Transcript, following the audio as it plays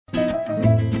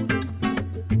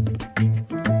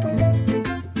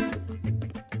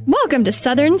Welcome to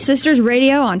Southern Sisters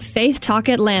Radio on Faith Talk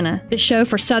Atlanta, the show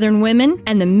for Southern women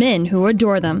and the men who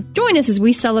adore them. Join us as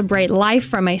we celebrate life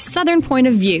from a Southern point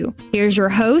of view. Here's your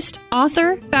host,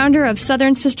 author, founder of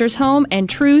Southern Sisters Home, and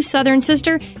true Southern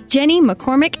sister, Jenny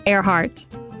McCormick Earhart.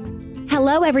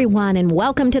 Hello, everyone, and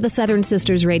welcome to the Southern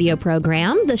Sisters Radio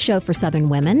program, the show for Southern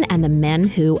women and the men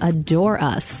who adore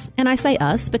us. And I say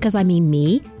us because I mean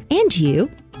me and you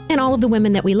and all of the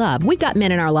women that we love. We've got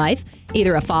men in our life,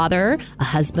 either a father, a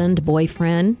husband,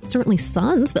 boyfriend, certainly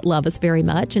sons that love us very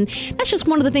much. And that's just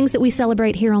one of the things that we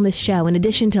celebrate here on this show. In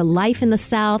addition to life in the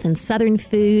South and Southern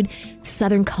food,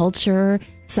 Southern culture,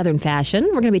 Southern fashion.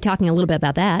 We're going to be talking a little bit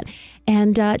about that.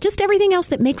 And just everything else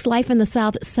that makes life in the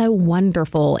South so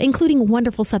wonderful, including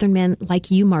wonderful Southern men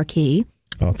like you, Marquis.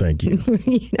 Oh, thank you.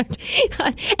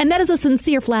 And that is a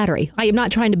sincere flattery. I am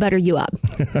not trying to butter you up.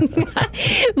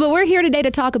 But we're here today to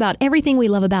talk about everything we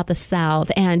love about the South.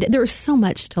 And there's so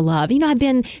much to love. You know, I've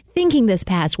been thinking this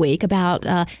past week about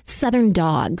Southern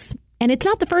dogs. And it's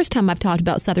not the first time I've talked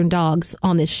about Southern dogs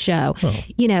on this show. Oh.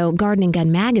 You know, Garden and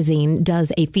Gun magazine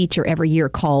does a feature every year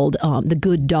called the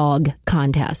Good Dog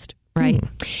Contest. Right.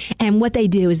 And what they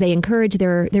do is they encourage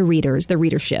their readers, their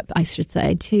readership, I should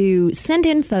say, to send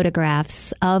in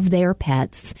photographs of their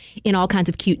pets in all kinds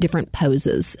of cute different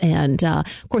poses. And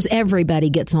of course, everybody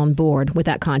gets on board with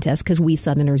that contest because we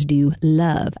Southerners do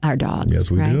love our dogs. Yes,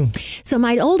 we do. So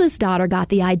my oldest daughter got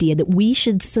the idea that we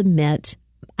should submit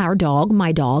our dog,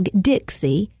 my dog,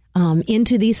 Dixie,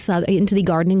 into the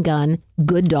Garden and Gun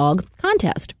Good Dog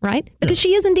Contest, right? Because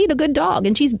she is indeed a good dog,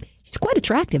 and she's quite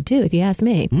attractive, too, if you ask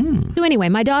me. So anyway,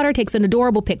 my daughter takes an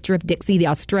adorable picture of Dixie, the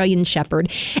Australian Shepherd,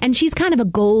 and she's kind of a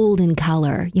golden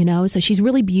color, you know, so she's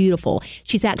really beautiful.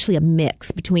 She's actually a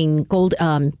mix between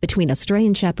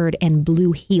Australian Shepherd and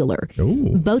Blue Heeler.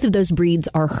 Ooh. Both of those breeds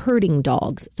are herding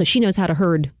dogs, so she knows how to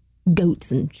herd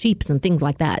goats and sheep and things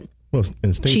like that. Well,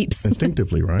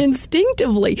 instinctively, right?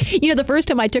 Instinctively. You know, the first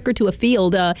time I took her to a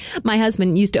field, my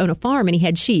husband used to own a farm and he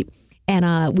had sheep.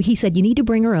 And he said, you need to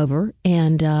bring her over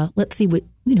and let's see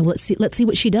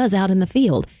what she does out in the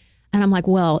field. And I'm like,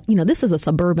 well, you know, this is a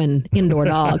suburban indoor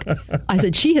dog. I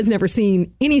said, she has never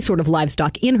seen any sort of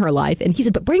livestock in her life. And he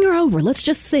said, but bring her over. Let's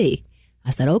just see.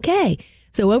 I said, okay.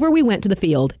 So over we went to the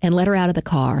field and let her out of the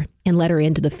car and let her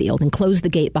into the field and closed the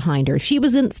gate behind her. She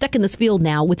was stuck in this field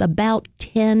now with about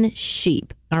 10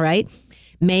 sheep. All right.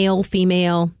 Male,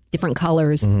 female, different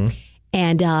colors. Mm-hmm.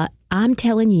 And I'm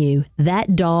telling you,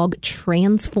 that dog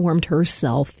transformed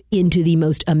herself into the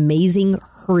most amazing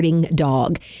herding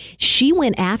dog. She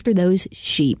went after those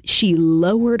sheep. She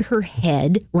lowered her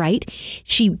head, right?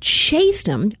 She chased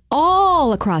them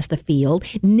all across the field,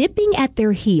 nipping at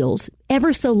their heels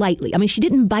ever so lightly. I mean, she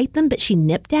didn't bite them, but she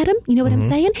nipped at them. You know what I'm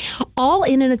saying? All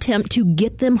in an attempt to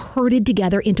get them herded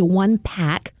together into one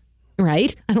pack.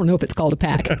 Right? I don't know if it's called a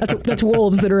pack. That's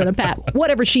wolves that are in a pack.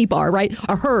 Whatever sheep are, right?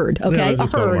 A herd, okay? Yeah, a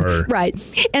herd. Right.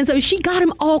 And so she got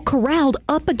them all corralled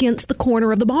up against the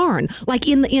corner of the barn, like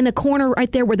in a corner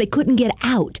right there where they couldn't get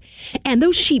out. And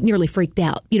those sheep nearly freaked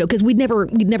out, you know, because we'd never,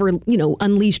 you know,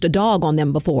 unleashed a dog on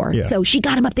them before. Yeah. So she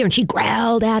got him up there and she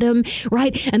growled at him,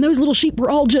 right? And those little sheep were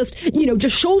all just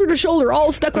shoulder to shoulder,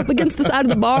 all stuck up against the side of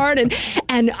the barn.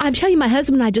 And I'm telling you, my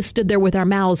husband and I just stood there with our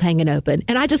mouths hanging open.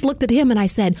 And I just looked at him and I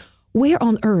said, where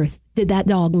on earth did that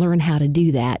dog learn how to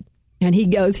do that? And he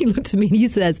looks at me and he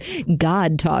says,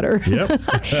 God taught her. Yep.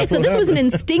 So this was an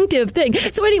instinctive thing.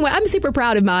 So anyway, I'm super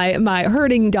proud of my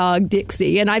herding dog,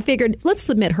 Dixie. And I figured, let's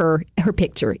submit her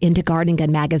picture into Garden and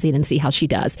Gun magazine and see how she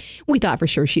does. We thought for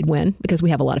sure she'd win because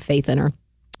we have a lot of faith in her.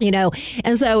 You know,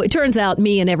 and so it turns out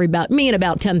me and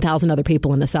about 10,000 other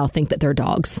people in the South think that their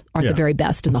dogs are the very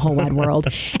best in the whole wide world.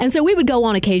 And so we would go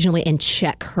on occasionally and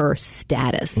check her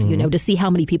status, you know, to see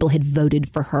how many people had voted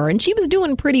for her. And she was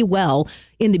doing pretty well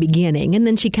in the beginning. And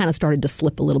then she kind of started to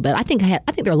slip a little bit. I think there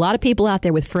are a lot of people out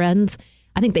there with friends.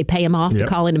 I think they pay them off to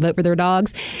call in and vote for their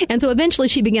dogs. And so eventually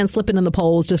she began slipping in the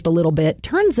polls just a little bit.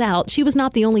 Turns out she was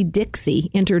not the only Dixie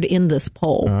entered in this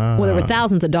poll. Well, there were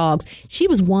thousands of dogs. She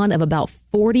was one of about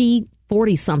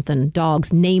 40-something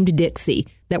dogs named Dixie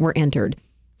that were entered.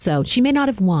 So she may not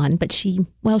have won, but she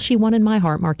won in my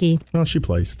heart, Marky. Well, she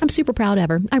placed. I'm super proud of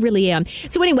her. I really am.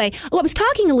 So anyway, I was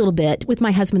talking a little bit with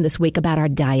my husband this week about our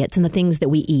diets and the things that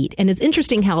we eat. And it's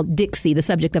interesting how Dixie, the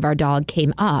subject of our dog,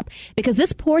 came up because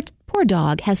this poor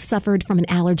dog has suffered from an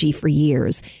allergy for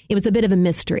years. It was a bit of a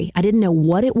mystery. I didn't know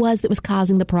what it was that was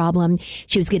causing the problem.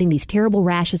 She was getting these terrible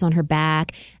rashes on her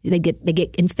back. They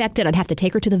get infected. I'd have to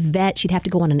take her to the vet. She'd have to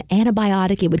go on an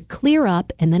antibiotic. It would clear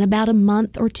up. And then about a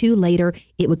month or two later,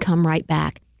 it would come right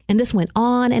back. And this went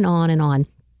on and on and on.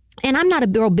 And I'm not a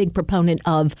real big proponent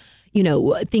of,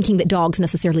 thinking that dogs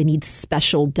necessarily need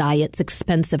special diets,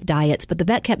 expensive diets. But the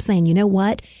vet kept saying, you know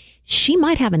what? She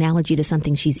might have an allergy to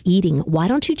something she's eating. Why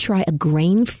don't you try a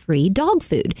grain-free dog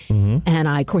food? Mm-hmm. And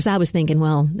I was thinking,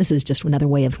 well, this is just another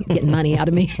way of getting money out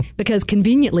of me because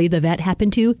conveniently the vet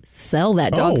happened to sell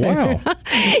that dog food. Wow.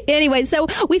 Anyway, so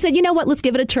we said, you know what? Let's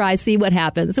give it a try, see what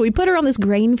happens. So we put her on this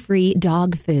grain-free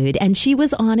dog food, and she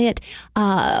was on it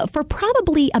for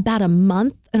probably about a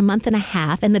month and a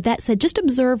half. And the vet said, just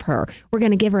observe her. We're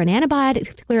going to give her an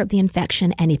antibiotic to clear up the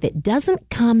infection. And if it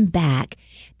doesn't come back,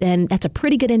 then that's a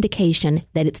pretty good indication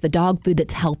that it's the dog food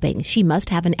that's helping. She must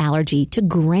have an allergy to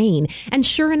grain. And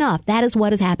sure enough, that is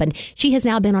what has happened. She has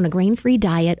now been on a grain-free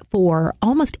diet for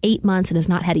almost 8 months and has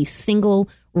not had a single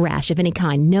rash of any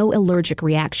kind, no allergic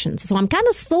reactions. So I'm kind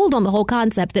of sold on the whole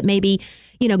concept that maybe,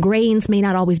 grains may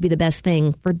not always be the best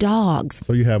thing for dogs.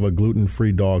 So you have a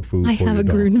gluten-free dog food for your dog. I have a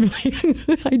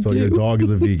gluten-free. So your dog is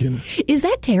a vegan. Is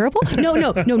that terrible? No,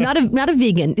 not a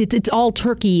vegan. It's all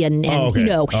turkey and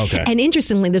okay. Okay. And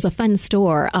interestingly, there's a fun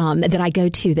store that I go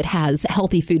to that has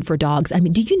healthy food for dogs. I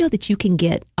mean, do you know that you can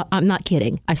get, I'm not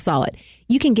kidding, I saw it.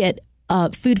 You can get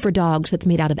food for dogs that's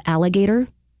made out of alligator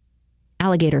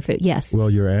food, yes. Well,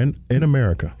 you're in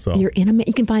America, so you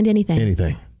can find anything.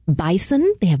 Anything.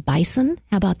 Bison, they have bison.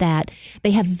 How about that?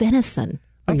 They have venison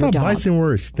for your dog. I thought bison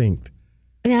were extinct.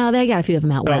 No, they got a few of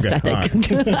them out west, I think.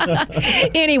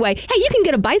 Right. Anyway, hey, you can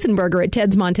get a bison burger at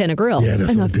Ted's Montana Grill. Yeah,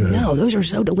 that's so good. No, those are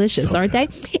so delicious, aren't they?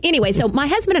 Anyway, so my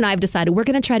husband and I have decided we're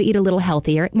going to try to eat a little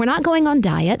healthier. We're not going on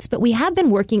diets, but we have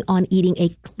been working on eating a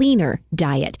cleaner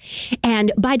diet.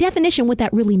 And by definition, what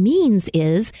that really means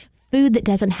is food that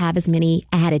doesn't have as many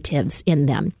additives in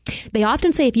them. They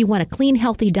often say if you want a clean,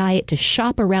 healthy diet, to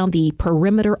shop around the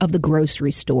perimeter of the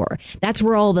grocery store. That's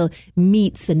where all the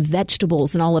meats and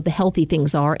vegetables and all of the healthy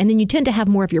things are. And then you tend to have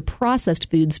more of your processed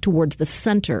foods towards the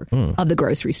center of the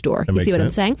grocery store. You see what I'm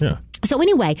saying? Yeah. So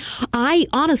anyway, I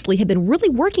honestly have been really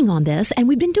working on this, and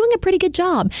we've been doing a pretty good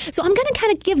job. So I'm going to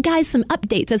kind of give guys some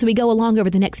updates as we go along over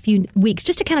the next few weeks,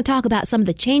 just to kind of talk about some of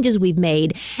the changes we've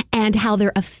made and how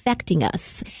they're affecting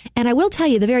us. And I will tell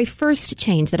you the very first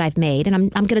change that I've made, and I'm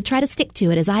going to try to stick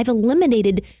to it, is I've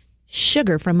eliminated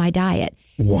sugar from my diet.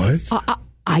 What?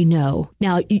 I know.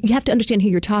 Now, you have to understand who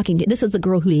you're talking to. This is a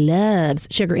girl who loves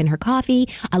sugar in her coffee.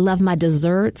 I love my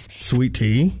desserts. Sweet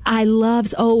tea? I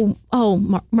love,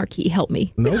 Marquis, help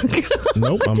me. Nope.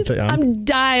 I'm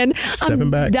dying. Stepping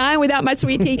back. Dying without my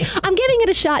sweet tea. I'm giving it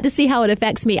a shot to see how it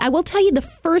affects me. I will tell you the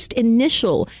first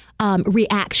initial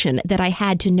reaction that I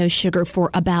had to no sugar for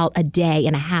about a day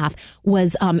and a half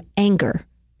was anger.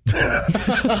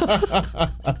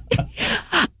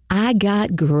 I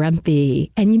got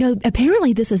grumpy. And,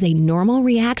 apparently this is a normal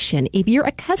reaction. If you're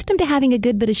accustomed to having a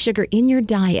good bit of sugar in your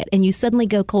diet and you suddenly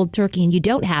go cold turkey and you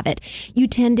don't have it, you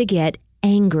tend to get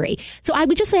angry. So I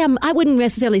would just say I wouldn't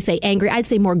necessarily say angry. I'd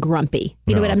say more grumpy.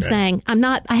 You know what I'm saying?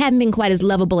 I haven't been quite as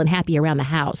lovable and happy around the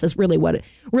house. That's really what it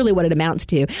amounts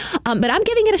to. But I'm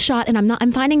giving it a shot, and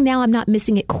I'm finding now I'm not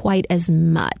missing it quite as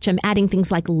much. I'm adding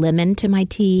things like lemon to my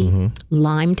tea,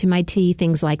 lime to my tea,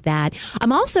 things like that.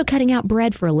 I'm also cutting out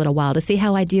bread for a little while to see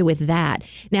how I do with that.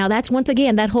 Now that's once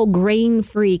again that whole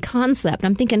grain-free concept.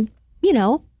 I'm thinking,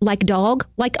 like dog,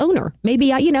 like owner.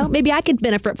 Maybe I could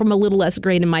benefit from a little less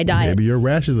grain in my diet. Maybe your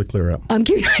rashes will clear up. I'm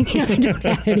kidding. I don't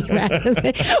have any rashes.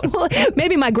 Well,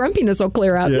 maybe my grumpiness will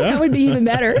clear up. Yeah. That would be even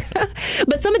better.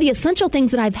 But some of the essential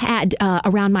things that I've had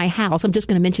around my house, I'm just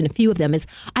going to mention a few of them, is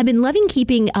I've been loving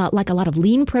keeping like a lot of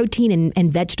lean protein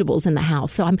and vegetables in the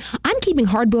house. So I'm keeping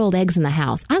hard-boiled eggs in the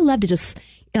house. I love to just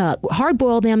hard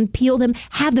boil them, peel them,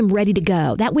 have them ready to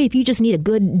go. That way, if you just need a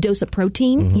good dose of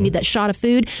protein, you need that shot of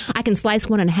food, I can slice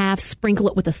one in half, sprinkle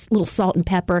it with a little salt and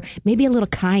pepper, maybe a little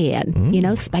cayenne,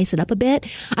 spice it up a bit.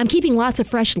 I'm keeping lots of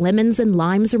fresh lemons and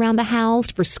limes around the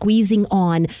house for squeezing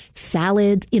on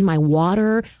salad, in my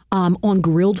water, on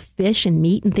grilled fish and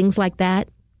meat and things like that.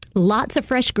 Lots of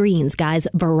fresh greens, guys,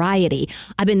 variety.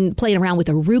 I've been playing around with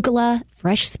arugula,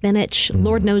 fresh spinach.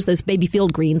 Lord knows those baby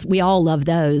field greens. We all love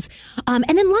those. And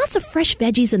then lots of fresh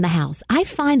veggies in the house. I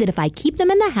find that if I keep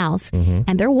them in the house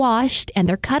and they're washed and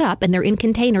they're cut up and they're in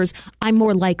containers, I'm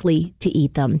more likely to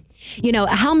eat them.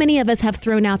 How many of us have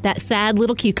thrown out that sad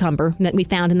little cucumber that we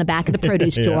found in the back of the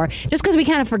produce store just because we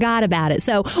kind of forgot about it?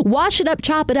 So wash it up,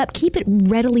 chop it up, keep it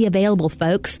readily available,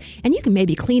 folks. And you can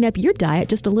maybe clean up your diet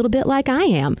just a little bit like I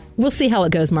am. We'll see how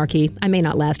it goes, Marquis. I may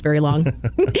not last very long.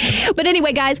 But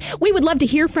anyway, guys, we would love to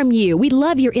hear from you. We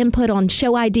love your input on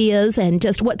show ideas and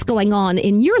just what's going on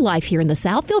in your life here in the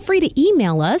South. Feel free to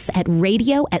email us at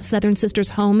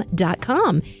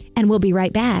radio@southernsistershome.com. And we'll be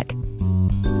right back.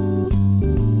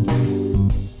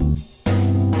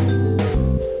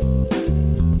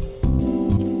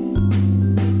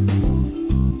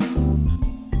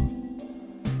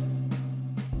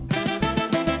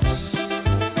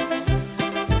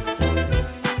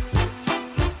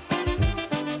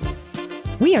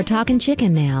 We are talking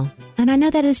chicken now. And I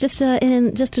know that is just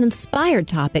an inspired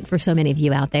topic for so many of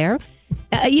you out there.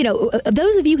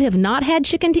 Those of you who have not had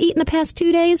chicken to eat in the past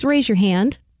 2 days, raise your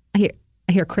hand. I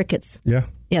hear crickets. Yeah.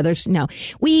 Yeah,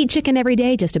 we eat chicken every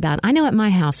day just about. I know at my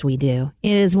house we do.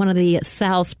 It is one of the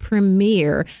South's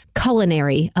premier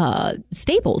culinary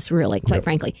staples, really, quite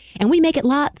frankly. And we make it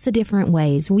lots of different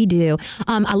ways. We do.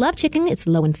 I love chicken. It's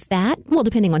low in fat. Well,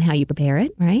 depending on how you prepare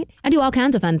it, right? I do all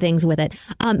kinds of fun things with it.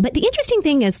 But the interesting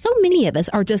thing is so many of us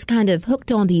are just kind of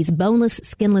hooked on these boneless,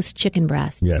 skinless chicken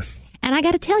breasts. Yes. And I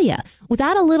got to tell you,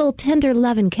 without a little tender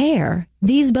love and care,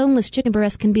 these boneless chicken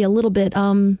breasts can be a little bit,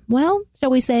 shall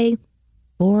we say,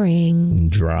 boring.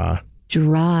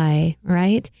 Dry,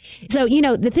 right? So,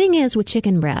 the thing is with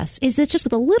chicken breast is that just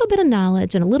with a little bit of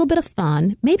knowledge and a little bit of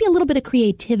fun, maybe a little bit of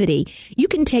creativity, you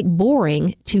can take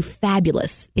boring to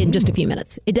fabulous in just a few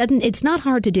minutes. It's not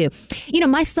hard to do.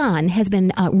 My son has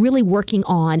been really working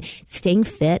on staying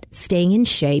fit, staying in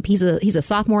shape. He's a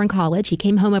sophomore in college. He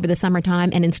came home over the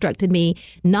summertime and instructed me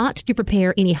not to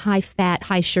prepare any high fat,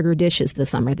 high sugar dishes this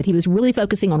summer, that he was really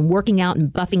focusing on working out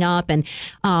and buffing up, and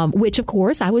which, of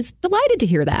course, I was delighted to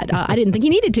hear that. I didn't think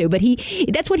he needed to, but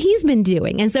that's what he's been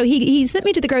doing. And so he sent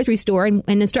me to the grocery store and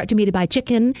instructed me to buy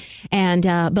chicken and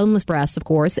boneless breasts, of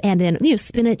course, and then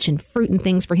spinach and fruit and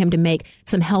things for him to make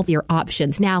some healthier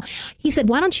options. Now, he said,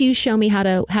 why don't you show me how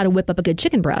to whip up a good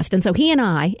chicken breast? And so he and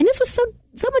this was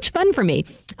so much fun for me.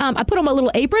 I put on my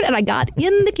little apron and I got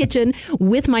in the kitchen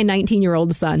with my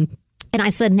 19-year-old son. And I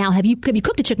said, now, have you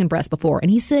cooked a chicken breast before? And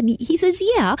he says,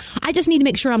 yeah, I just need to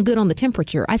make sure I'm good on the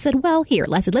temperature. I said, well,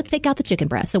 let's take out the chicken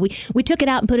breast. So we took it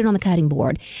out and put it on the cutting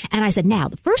board. And I said, now,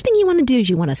 the first thing you want to do is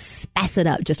you want to spice it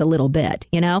up just a little bit,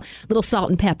 little salt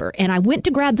and pepper. And I went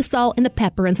to grab the salt and the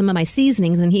pepper and some of my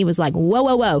seasonings. And he was like,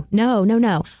 whoa,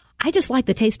 no. I just like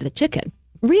the taste of the chicken.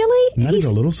 Really? Not even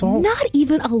a little salt? Not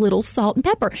even a little salt and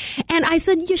pepper. And I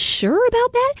said, you sure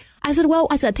about that? I said,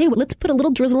 tell you what, let's put a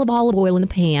little drizzle of olive oil in the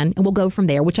pan and we'll go from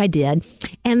there, which I did.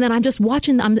 And then I'm just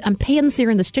watching, I'm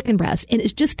pan-searing this chicken breast, and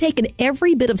it's just taken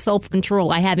every bit of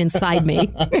self-control I have inside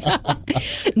me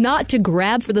not to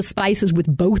grab for the spices with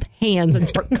both hands and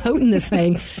start coating this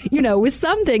thing, with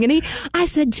something. And I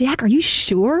said, Jack, are you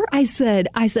sure? I said,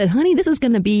 honey, this is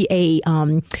going to be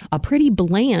a pretty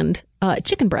bland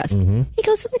chicken breast. Mm-hmm. He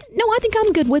goes, no, I think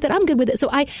I'm good with it. So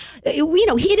it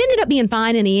ended up being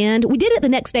fine in the end. We did it the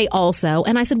next day also.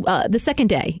 And I said, the second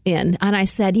day in, and I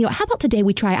said, how about today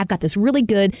we try, I've got this really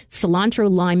good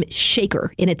cilantro lime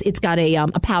shaker, and it's got a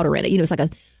powder in it. It's like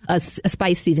a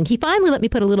spice seasoning. He finally let me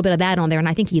put a little bit of that on there, and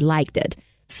I think he liked it.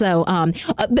 So,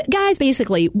 but guys,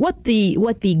 basically what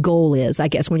the goal is, I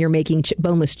guess, when you're making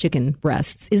boneless chicken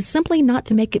breasts is simply not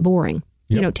to make it boring.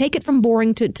 Yep. Take it from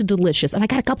boring to delicious. And I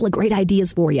got a couple of great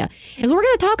ideas for you. And we're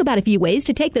going to talk about a few ways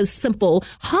to take those simple,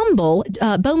 humble,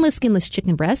 boneless, skinless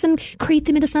chicken breasts and create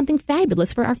them into something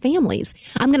fabulous for our families.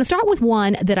 I'm going to start with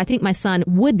one that I think my son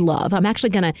would love. I'm actually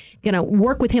going to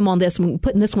work with him on this one,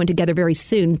 putting this one together very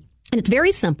soon. And it's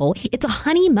very simple. It's a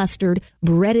honey mustard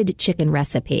breaded chicken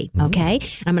recipe, okay?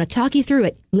 And I'm going to talk you through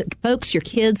it. Look, folks, your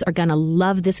kids are going to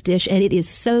love this dish, and it is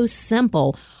so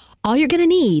simple. All you're going to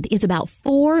need is about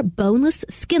 4 boneless,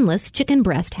 skinless chicken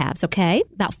breast halves, okay?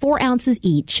 About 4 ounces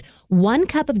each, 1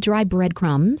 cup of dry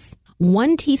breadcrumbs,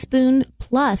 1 teaspoon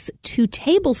plus 2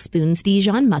 tablespoons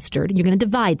Dijon mustard. You're going to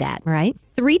divide that, right?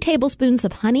 3 tablespoons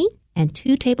of honey and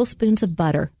 2 tablespoons of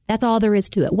butter. That's all there is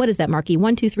to it. What is that, Marky?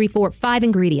 1, 2, 3, 4, 5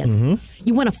 ingredients. Mm-hmm.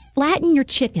 You want to flatten your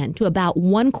chicken to about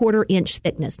 1/4 inch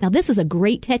thickness. Now, this is a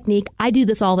great technique. I do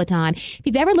this all the time. If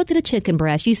you've ever looked at a chicken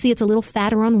breast, you see it's a little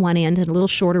fatter on one end and a little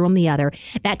shorter on the other.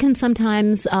 That can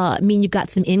sometimes mean you've got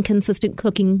some inconsistent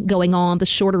cooking going on. The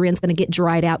shorter end's going to get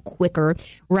dried out quicker,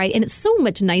 right? And it's so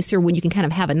much nicer when you can kind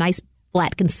of have a nice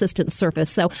flat, consistent surface.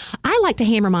 So I like to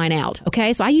hammer mine out,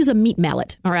 okay? So I use a meat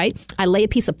mallet, all right? I lay a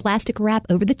piece of plastic wrap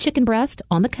over the chicken breast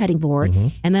on the cutting board,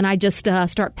 and then I just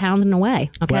start pounding away,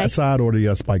 okay? Flat side or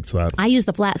the spiked side? I use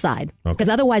the flat side, because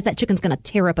otherwise that chicken's going to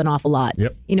tear up an awful lot.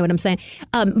 Yep. You know what I'm saying?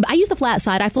 I use the flat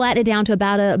side. I flatten it down to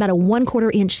about a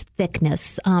 1/4 inch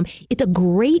thickness. It's a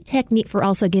great technique for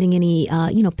also getting any,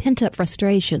 pent-up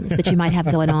frustrations that you might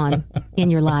have going on in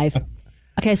your life.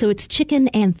 Okay, so it's chicken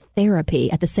and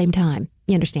therapy at the same time.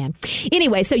 You understand?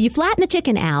 Anyway, so you flatten the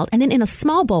chicken out, and then in a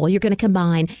small bowl, you're going to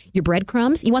combine your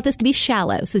breadcrumbs. You want this to be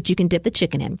shallow so that you can dip the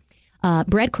chicken in.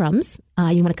 Breadcrumbs,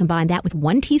 you want to combine that with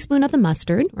 1 teaspoon of the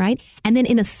mustard, right? And then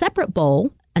in a separate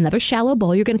bowl, another shallow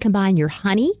bowl, you're going to combine your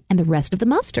honey and the rest of the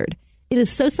mustard. It is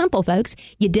so simple, folks.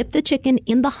 You dip the chicken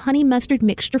in the honey mustard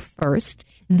mixture first,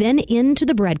 then into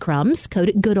the breadcrumbs, coat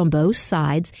it good on both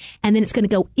sides, and then it's going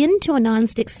to go into a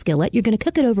nonstick skillet. You're going to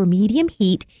cook it over medium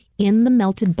heat in the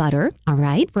melted butter, all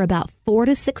right, for about 4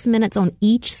 to 6 minutes on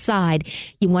each side.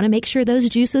 You want to make sure those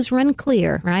juices run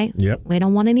clear, right? Yep. We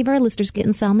don't want any of our listeners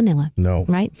getting salmonella. No.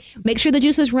 Right? Make sure the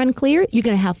juices run clear. You're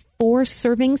going to have 4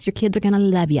 servings. Your kids are going to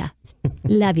love you.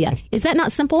 Love you. Is that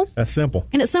not simple? That's simple.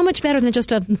 And it's so much better than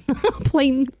just a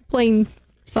plain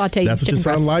sauteed That's what chicken your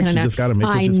son breast. likes. You just got to make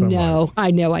what your son likes.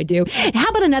 I know I do. How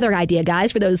about another idea,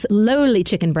 guys, for those lowly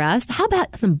chicken breasts? How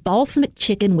about some balsamic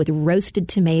chicken with roasted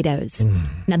tomatoes?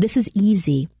 Now, this is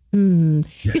easy. Yes.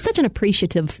 You're such an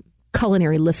appreciative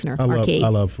culinary listener, Marquis. I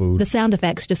love food. The sound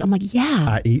effects just, I'm like, yeah.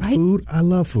 I eat food. I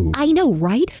love food. I know,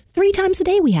 right? 3 times a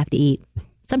day we have to eat.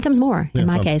 Sometimes more, in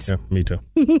my case. Yeah, me too.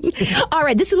 All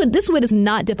right, this one is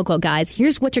not difficult, guys.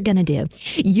 Here's what you're going to do.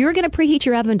 You're going to preheat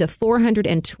your oven to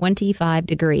 425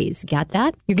 degrees. Got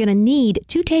that? You're going to need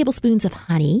 2 tablespoons of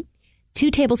honey,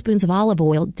 2 tablespoons of olive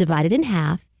oil divided in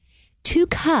half, 2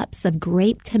 cups of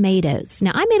grape tomatoes.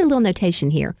 Now, I made a little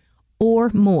notation here,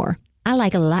 or more. I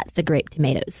like lots of grape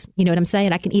tomatoes. You know what I'm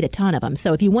saying? I can eat a ton of them.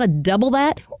 So if you want to double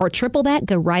that or triple that,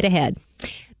 go right ahead.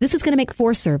 This is going to make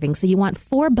 4 servings. So you want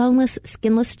 4 boneless,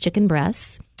 skinless chicken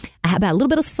breasts. I about a little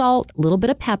bit of salt, a little bit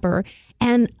of pepper,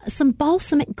 and some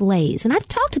balsamic glaze. And I've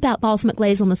talked about balsamic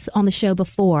glaze on the show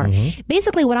before.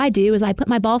 Basically, what I do is I put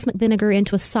my balsamic vinegar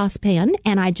into a saucepan,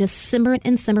 and I just simmer it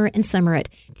and simmer it and simmer it.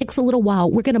 It takes a little while.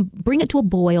 We're going to bring it to a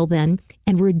boil then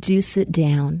and reduce it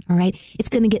down, all right? It's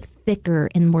going to get thicker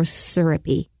and more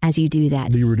syrupy as you do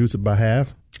that. Do you reduce it by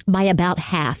half? By about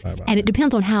half. And it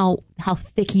depends on how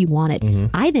thick you want it.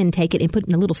 I then take it and put it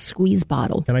in a little squeeze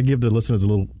bottle. Can I give the listeners a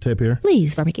little tip here?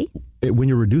 Please, Varmicky. When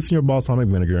you're reducing your balsamic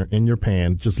vinegar in your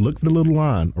pan, just look for the little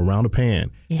line around the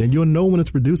pan. Yeah. Then you'll know when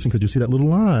it's reducing because you see that little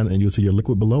line and you'll see your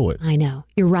liquid below it. I know.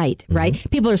 You're right, right?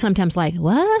 People are sometimes like,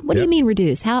 what? What do you mean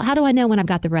reduce? How do I know when I've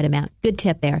got the right amount? Good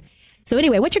tip there. So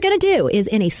anyway, what you're going to do is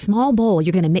in a small bowl,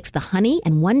 you're going to mix the honey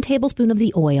and 1 tablespoon of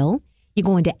the oil. You're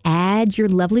going to add your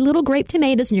lovely little grape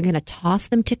tomatoes, and you're going to toss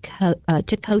them to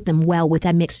coat them well with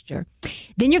that mixture.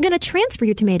 Then you're going to transfer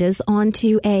your tomatoes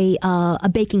onto a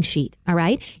baking sheet. All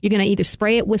right, you're going to either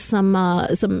spray it with some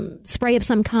spray of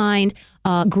some kind,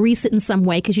 grease it in some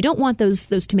way because you don't want those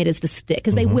tomatoes to stick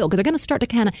because they will, because they're going to start to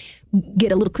kind of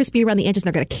get a little crispy around the edges. And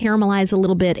they're going to caramelize a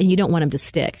little bit, and you don't want them to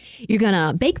stick. You're going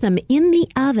to bake them in the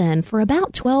oven for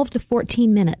about 12 to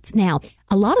 14 minutes. Now,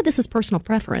 a lot of this is personal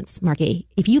preference, Marky.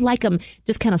 If you like them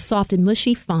just kind of soft and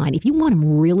mushy, fine. If you want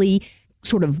them really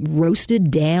sort of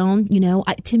roasted down,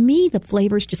 to me, the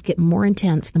flavors just get more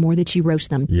intense the more that you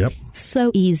roast them. Yep.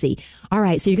 So easy. All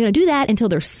right, so you're going to do that until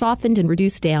they're softened and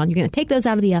reduced down. You're going to take those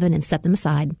out of the oven and set them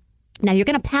aside. Now, you're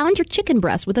going to pound your chicken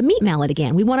breast with a meat mallet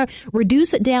again. We want to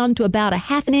reduce it down to about a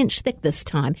 ½ an inch thick this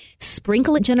time.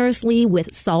 Sprinkle it generously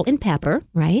with salt and pepper,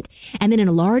 right? And then in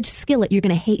a large skillet, you're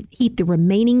going to heat the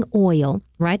remaining oil,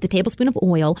 right? The tablespoon of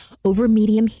oil over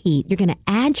medium heat. You're going to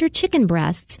add your chicken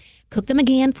breasts, cook them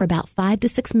again for about 5 to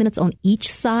 6 minutes on each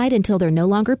side until they're no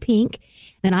longer pink.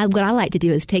 Then what I like to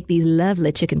do is take these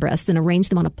lovely chicken breasts and arrange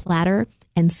them on a platter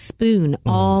and spoon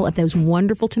all of those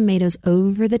wonderful tomatoes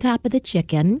over the top of the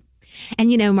chicken.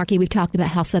 And, Marky, we've talked about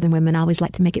how Southern women always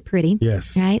like to make it pretty.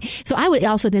 Yes. Right? So I would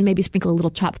also then maybe sprinkle a little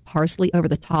chopped parsley over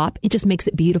the top. It just makes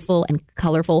it beautiful and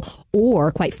colorful.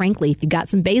 Or, quite frankly, if you've got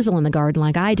some basil in the garden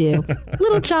like I do,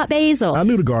 little chopped basil. I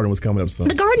knew the garden was coming up soon.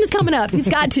 The garden is coming up. It's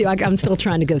got to. I'm still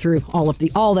trying to go through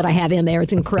all that I have in there.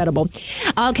 It's incredible.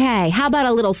 Okay. How about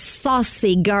a little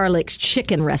saucy garlic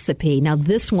chicken recipe? Now,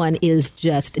 this one is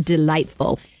just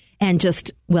delightful. And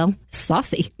just,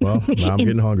 saucy. Well, now I'm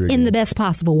getting hungry again. In the best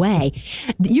possible way.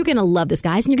 You're going to love this,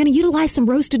 guys. And you're going to utilize some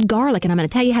roasted garlic. And I'm going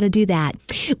to tell you how to do that.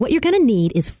 What you're going to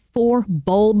need is 4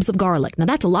 bulbs of garlic. Now,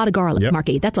 that's a lot of garlic,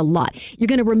 Marky. That's a lot. You're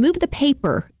going to remove the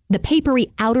papery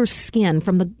outer skin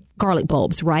from the garlic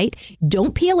bulbs, right?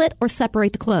 Don't peel it or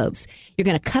separate the cloves. You're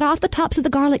going to cut off the tops of the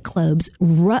garlic cloves.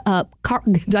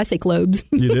 Did I say cloves?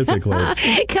 You did say cloves.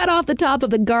 Cut off the top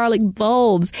of the garlic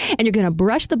bulbs. And you're going to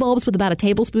brush the bulbs with about a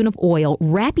tablespoon of oil.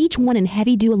 Wrap each one in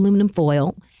heavy-dew aluminum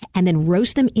foil. And then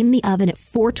roast them in the oven at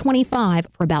 425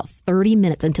 for about 30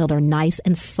 minutes until they're nice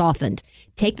and softened.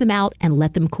 Take them out and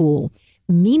let them cool.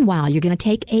 Meanwhile, you're going to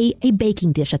take a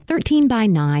baking dish, a 13 by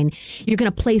 9. You're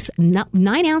going to place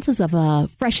 9 ounces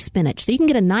of fresh spinach. So you can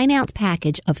get a 9-ounce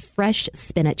package of fresh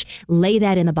spinach. Lay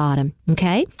that in the bottom,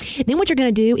 okay? Then what you're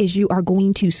going to do is you are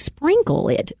going to sprinkle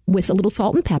it with a little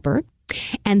salt and pepper.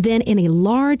 And then in a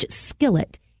large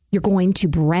skillet, you're going to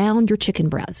brown your chicken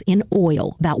breasts in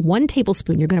oil, about 1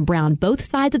 tablespoon. You're going to brown both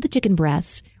sides of the chicken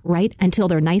breasts, right, until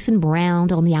they're nice and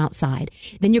browned on the outside.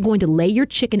 Then you're going to lay your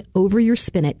chicken over your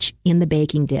spinach in the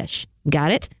baking dish.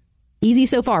 Got it? Easy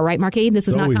so far, right, Marquis? This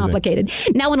is not complicated.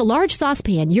 Now, in a large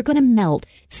saucepan, you're going to melt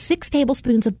 6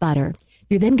 tablespoons of butter.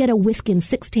 You're then going to whisk in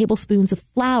 6 tablespoons of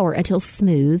flour until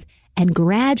smooth, and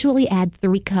gradually add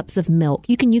 3 cups of milk.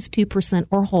 You can use 2%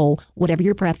 or whole, whatever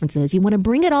your preference is. You want to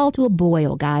bring it all to a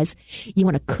boil, guys. You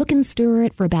want to cook and stir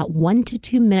it for about 1 to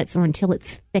 2 minutes or until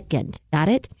it's thickened. Got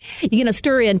it? You're going to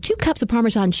stir in 2 cups of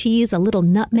Parmesan cheese, a little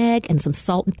nutmeg, and some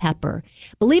salt and pepper.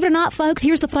 Believe it or not, folks,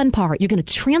 here's the fun part. You're going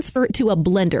to transfer it to a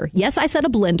blender. Yes, I said a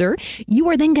blender. You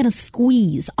are then going to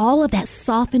squeeze all of that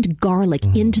softened garlic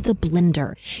into the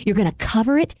blender. You're going to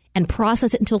cover it and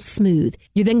process it until smooth.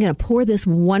 You're then going to pour this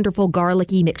wonderful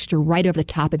garlicky mixture right over the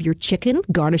top of your chicken,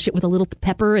 garnish it with a little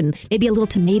pepper and maybe a little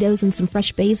tomatoes and some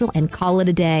fresh basil, and call it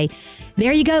a day.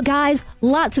 There you go, guys.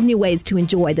 Lots of new ways to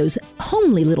enjoy those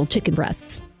homely little chicken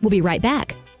breasts. We'll be right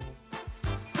back.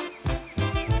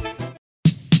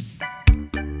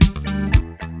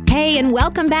 Hey, and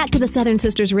welcome back to the Southern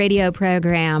Sisters radio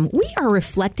program. We are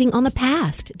reflecting on the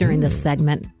past during this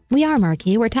segment. We are,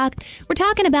 Marquis. We're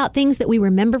talking about things that we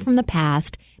remember from the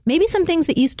past, maybe some things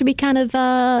that used to be kind of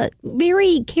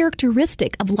very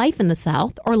characteristic of life in the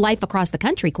South, or life across the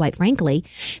country, quite frankly.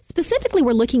 Specifically,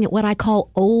 we're looking at what I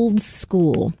call old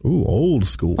school. Ooh, old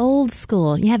school. Old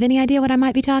school. You have any idea what I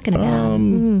might be talking about?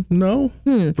 No.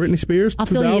 Britney Spears, I'll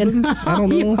fill you in. I don't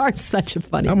know. You are such a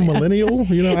funny man. I'm a millennial.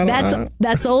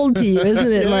 That's old to you,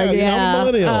 isn't it? I'm a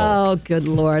millennial. Oh, good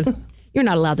Lord. You're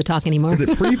not allowed to talk anymore. Is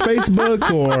it pre-Facebook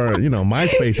or,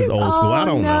 MySpace is old school? I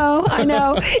don't know. I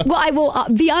know. Well, I will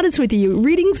be honest with you.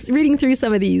 Reading through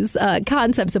some of these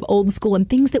concepts of old school and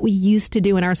things that we used to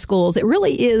do in our schools, it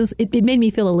really is, it made me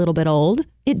feel a little bit old.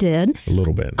 It did. A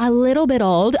little bit. A little bit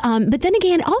old. But then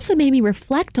again, it also made me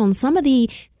reflect on some of the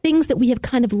things that we have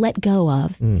kind of let go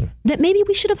of that maybe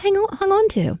we should have hung on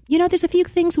to. There's a few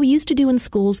things we used to do in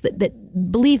schools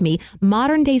that, believe me,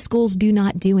 modern day schools do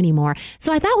not do anymore.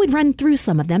 So I thought we'd run through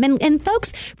some of them. And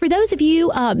folks, for those of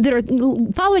you that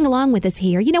are following along with us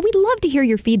here, we'd love to hear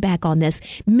your feedback on this.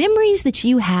 Memories that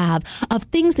you have of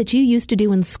things that you used to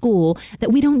do in school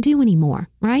that we don't do anymore,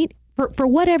 right? For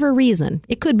whatever reason.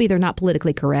 It could be they're not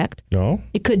politically correct. No.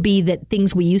 It could be that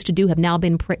things we used to do have now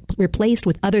been replaced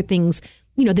with other things,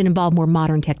 that involve more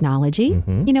modern technology.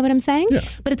 You know what I'm saying? Yeah.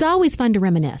 But it's always fun to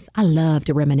reminisce. I love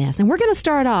to reminisce. And we're going to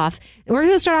start off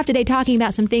today talking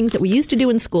about some things that we used to do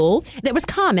in school that was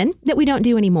common that we don't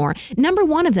do anymore. Number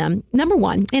one,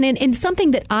 and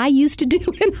something that I used to do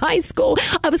in high school,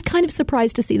 I was kind of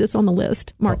surprised to see this on the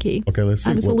list, Marquis. Okay, let's see.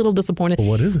 I was a little disappointed. Well,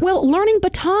 what is it? Well, learning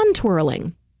baton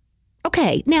twirling.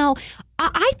 Okay, now,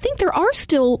 I think there are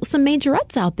still some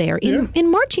majorettes out there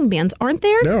in marching bands, aren't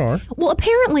there? There are. Well,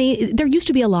 apparently, there used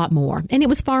to be a lot more, and it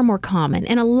was far more common,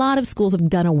 and a lot of schools have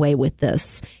done away with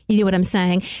this. You know what I'm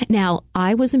saying? Now,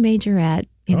 I was a majorette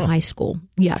in high school.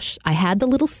 Yes, I had the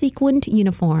little sequined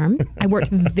uniform. I worked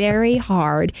very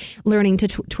hard learning to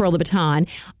twirl the baton.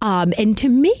 And to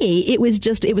me, it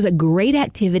was a great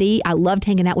activity. I loved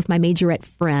hanging out with my majorette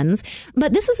friends.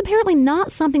 But this is apparently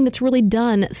not something that's really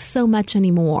done so much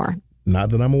anymore. Not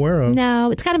that I'm aware of. No,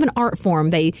 it's kind of an art form.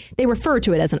 They refer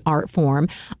to it as an art form.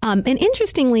 And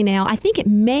interestingly now, I think it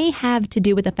may have to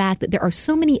do with the fact that there are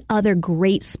so many other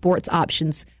great sports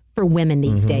options for women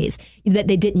these days that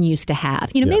they didn't used to have.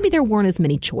 Maybe there weren't as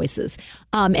many choices.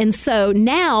 And so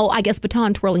now I guess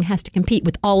baton twirling has to compete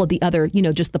with all of the other,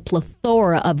 just the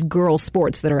plethora of girl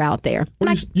sports that are out there.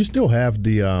 Well, you still have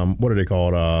the, what are they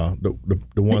called?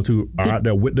 The ones who are out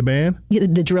there with the band?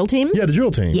 The drill team? Yeah, the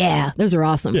drill team. Yeah, those are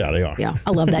awesome. Yeah, they are. Yeah,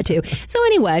 I love that too. So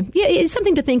anyway, yeah, it's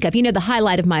something to think of. The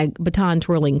highlight of my baton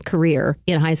twirling career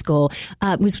in high school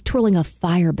was twirling a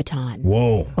fire baton.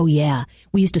 Whoa. Oh, yeah.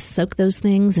 We used to soak those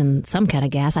things in some kind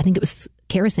of gas. I think it was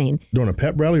kerosene. During a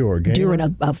pep rally or a game? During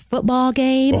a football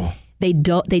game. Oh. They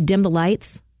dim the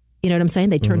lights. You know what I'm saying?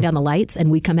 They turn down the lights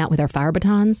and we come out with our fire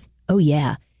batons. Oh,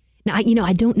 yeah. Now,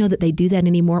 I don't know that they do that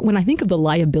anymore. When I think of the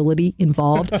liability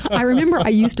involved, I remember I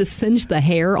used to singe the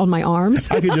hair on my arms.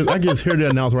 I can just hear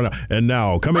the announcement right now. And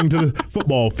now, coming to the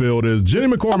football field is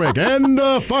Jenny McCormick and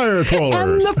the Fire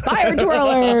Twirlers. And the Fire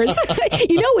Twirlers.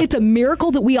 It's a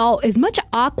miracle that we all, as much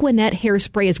Aquanet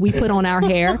hairspray as we put on our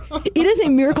hair, it is a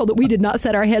miracle that we did not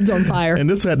set our heads on fire. And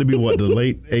this had to be, the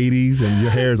late 80s, and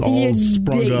your hair's all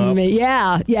sprung up. Me.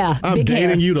 Yeah. I'm dating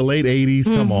hair. You the late 80s.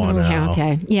 Come on now.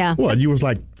 Okay, yeah. What, you was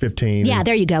like 15. Yeah,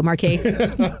 there you go, Marquis.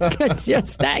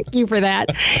 Just thank you for that.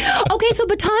 Okay, so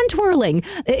baton twirling.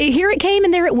 Here it came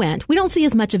and there it went. We don't see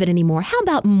as much of it anymore. How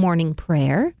about morning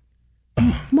prayer?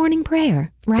 Morning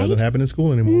prayer, right? Doesn't happen in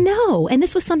school anymore. No. And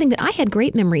this was something that I had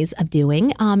great memories of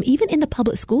doing. Even in the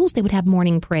public schools, they would have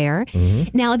morning prayer.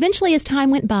 Now, eventually, as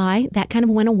time went by, that kind of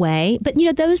went away. But,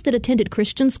 those that attended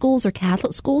Christian schools or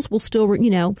Catholic schools will still,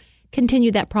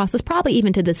 continue that process, probably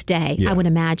even to this day, I would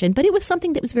imagine. But it was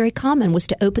something that was very common, was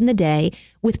to open the day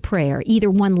with prayer,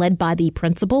 either one led by the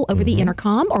principal over the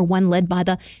intercom or one led by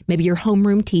maybe your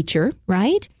homeroom teacher,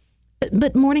 right?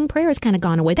 But morning prayer has kind of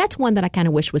gone away. That's one that I kind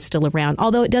of wish was still around,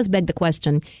 although it does beg the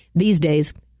question these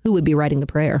days, who would be writing the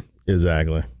prayer?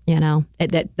 Exactly.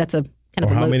 That's a kind of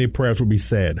how many prayers would be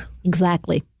said?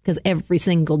 Exactly, because every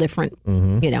single different,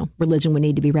 religion would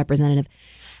need to be representative.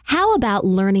 How about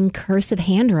learning cursive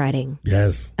handwriting?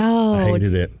 Yes. Oh. I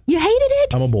hated it. You hated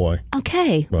it? I'm a boy.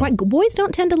 Okay. Well, boys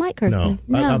don't tend to like cursive.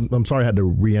 No. I'm sorry I had to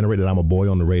reiterate that I'm a boy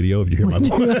on the radio if you hear my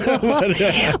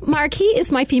voice. Marquis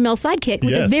is my female sidekick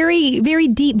with a very, very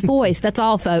deep voice. That's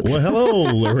all, folks. Well,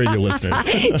 hello, radio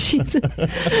listeners.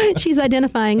 She's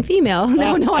identifying female.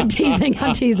 No, I'm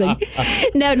teasing.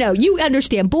 No, you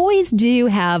understand. Boys do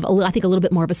have, I think, a little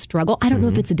bit more of a struggle. I don't know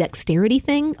if it's a dexterity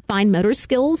thing, fine motor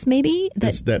skills, maybe.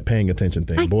 It's that paying attention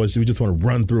thing. Boys, we just want to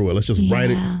run through it. Let's just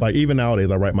write it. Like even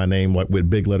nowadays, I write my name with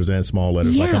big letters and small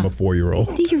letters, like I'm a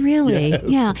 4-year-old. Do you really? Yes.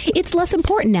 Yeah. It's less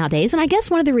important nowadays. And I guess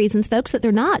one of the reasons, folks, that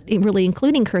they're not really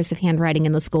including cursive handwriting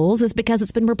in the schools is because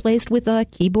it's been replaced with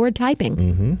keyboard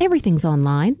typing. Everything's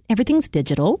online. Everything's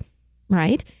digital,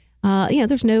 right?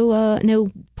 There's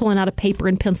no pulling out a paper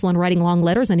and pencil and writing long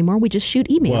letters anymore. We just shoot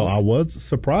emails. Well, I was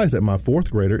surprised that my 4th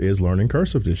grader is learning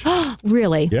cursive this year.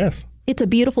 Really? Yes. It's a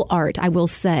beautiful art, I will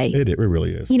say. It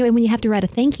really is. And when you have to write a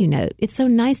thank you note, it's so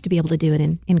nice to be able to do it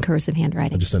in cursive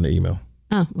handwriting. I just send an email.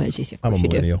 Oh, well, geez, I'm a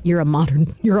millennial. You're a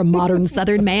modern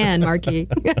Southern man, Marquis.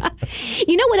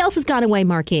 You know what else has gone away,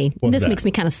 Marquis? This makes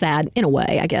me kind of sad in a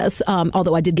way, I guess.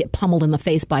 Although I did get pummeled in the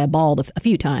face by a ball a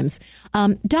few times.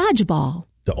 Dodgeball.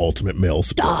 The ultimate male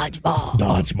sport.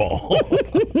 Dodgeball.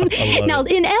 Now,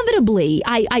 inevitably,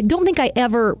 I don't think I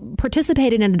ever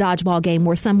participated in a dodgeball game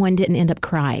where someone didn't end up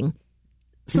crying.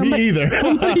 Me either.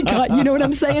 Somebody got, you know what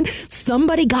I'm saying?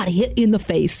 Somebody got hit in the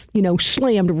face,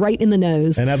 slammed right in the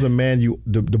nose. And as a man,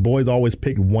 the boys always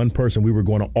picked one person we were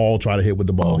going to all try to hit with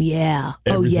the ball. Oh, yeah.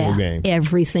 Every single game.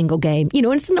 Every single game. And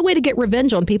it's a way to get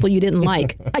revenge on people you didn't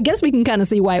like. I guess we can kind of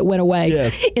see why it went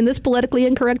away. In this politically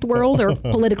incorrect world, or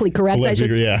politically correct, I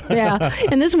should. Yeah.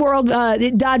 In this world,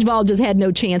 dodgeball just had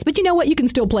no chance. But you know what? You can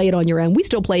still play it on your own. We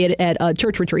still play it at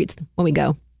church retreats when we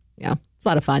go. Yeah. It's a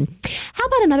lot of fun. How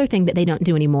about another thing that they don't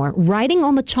do anymore? Writing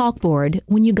on the chalkboard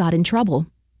when you got in trouble.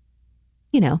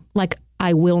 Like,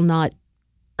 I will not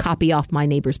copy off my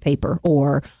neighbor's paper,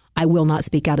 or I will not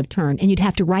speak out of turn. And you'd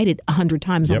have to write it 100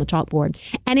 times on the chalkboard.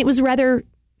 And it was rather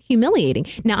humiliating.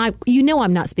 Now,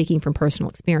 I'm not speaking from personal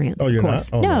experience. Oh, you're of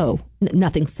course. not? Oh, no.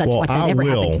 Nothing such like that ever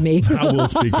happened to me. I will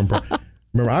speak from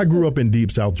Remember, I grew up in deep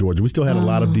South Georgia. We still had a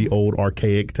lot of the old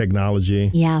archaic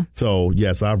technology. Yeah. So,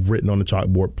 yes, I've written on the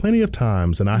chalkboard plenty of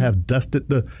times, and I have dusted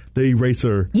the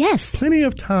eraser plenty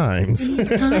of times.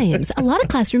 A lot of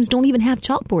classrooms don't even have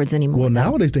chalkboards anymore. Well,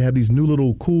 nowadays they have these new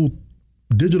little cool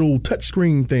digital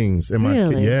touchscreen things.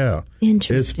 Really? Yeah.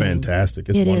 Interesting. It's fantastic.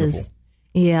 It's wonderful. Is.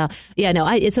 Yeah.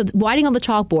 So writing on the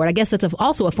chalkboard, I guess that's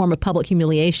also a form of public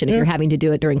humiliation if you're having to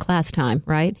do it during class time,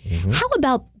 right? How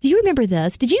about, do you remember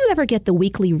this? Did you ever get the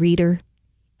Weekly Reader?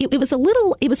 It was a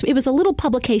little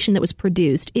publication that was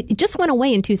produced. It just went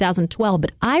away in 2012,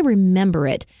 but I remember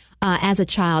it as a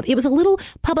child. It was a little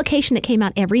publication that came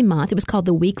out every month. It was called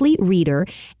The Weekly Reader,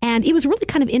 and it was really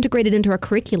kind of integrated into our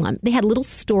curriculum. They had little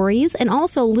stories and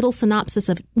also a little synopsis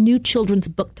of new children's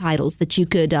book titles that you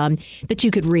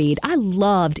could read. I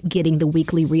loved getting The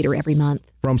Weekly Reader every month.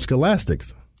 From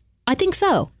Scholastics? I think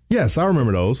so. Yes, I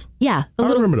remember those. Yeah.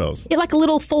 I remember those. Like a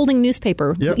little folding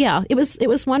newspaper. Yep. Yeah, it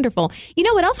was wonderful. You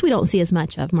know what else we don't see as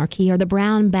much of, Marquis, are the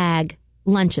brown bag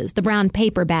lunches, the brown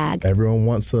paper bag. Everyone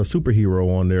wants a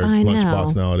superhero on their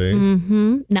lunchbox nowadays.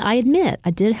 Mm-hmm. Now, I admit, I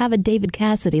did have a David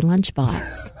Cassidy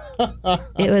lunchbox.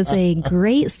 It was a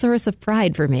great source of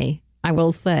pride for me, I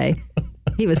will say.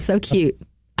 He was so cute.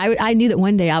 I knew that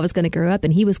one day I was going to grow up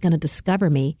and he was going to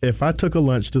discover me. If I took a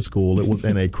lunch to school, it was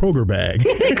in a Kroger bag.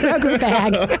 Kroger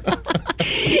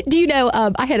bag. Do you know,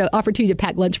 I had an opportunity to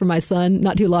pack lunch for my son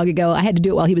not too long ago. I had to do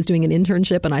it while he was doing an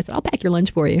internship, and I said, I'll pack your lunch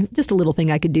for you. Just a little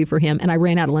thing I could do for him. And I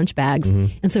ran out of lunch bags.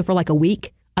 Mm-hmm. And so for like a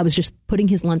week, I was just putting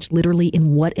his lunch literally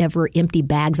in whatever empty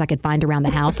bags I could find around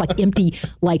the house, like empty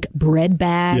like bread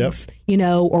bags,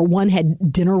 or one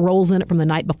had dinner rolls in it from the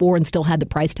night before and still had the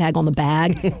price tag on the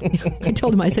bag. I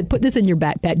told him, I said, put this in your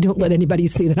backpack. Don't let anybody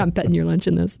see that I'm putting your lunch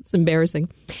in this. It's embarrassing.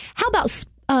 How about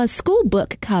school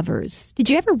book covers. Did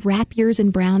you ever wrap yours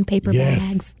in brown paper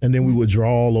bags? And then we would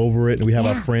draw all over it, and we have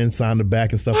our friends sign the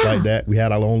back and stuff like that. We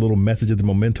had our own little messages and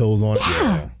mementos on it.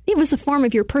 Yeah. It was a form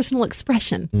of your personal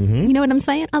expression. Mm-hmm. You know what I'm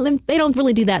saying? They don't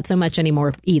really do that so much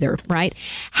anymore either, right?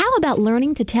 How about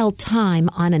learning to tell time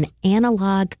on an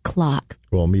analog clock?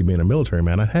 Well, me being a military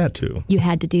man, I had to. You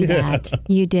had to do that.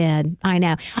 You did. I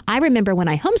know. I remember when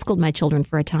I homeschooled my children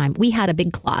for a time, we had a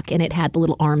big clock, and it had the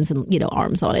little arms and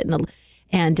arms on it,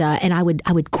 and I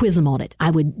would quiz them on it.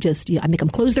 I would just I make them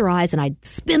close their eyes, and I'd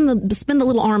spin the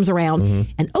little arms around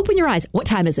and open your eyes. What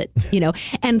time is it?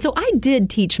 And so I did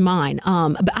teach mine,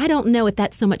 but I don't know if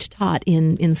that's so much taught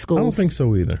in schools. I don't think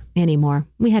so either anymore.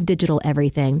 We have digital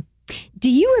everything. Do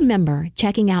you remember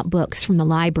checking out books from the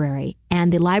library,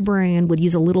 and the librarian would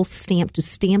use a little stamp to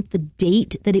stamp the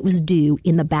date that it was due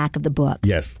in the back of the book?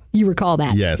 Yes. You recall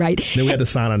that? Yes. Right? Then we had to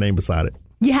sign our name beside it.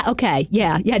 Yeah, okay.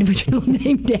 Yeah, you had to put your little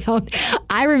name down.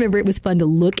 I remember it was fun to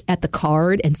look at the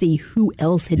card and see who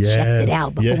else had checked it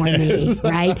out before me,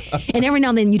 right? And every now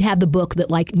and then you'd have the book that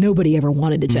nobody ever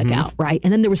wanted to check out, right?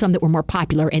 And then there were some that were more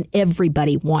popular and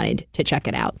everybody wanted to check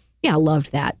it out. Yeah, I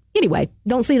loved that. Anyway,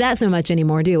 don't see that so much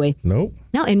anymore, do we? Nope.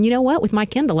 No, and you know what? With my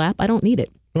Kindle app, I don't need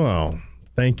it. Well,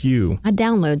 thank you. I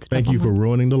download stuff. Thank you for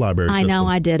ruining the library system. I know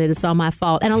I did it. It's all my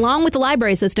fault. And along with the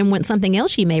library system went something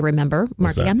else you may remember,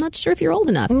 Marky. I'm not sure if you're old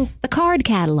enough. The card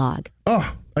catalog.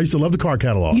 Oh, I used to love the card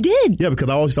catalog. You did? Yeah, because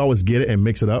I used to always get it and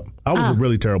mix it up. I was a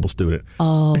really terrible student.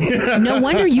 Oh, no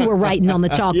wonder you were writing on the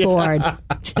chalkboard.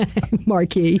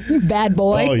 Marky, bad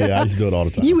boy. Oh, yeah, I used to do it all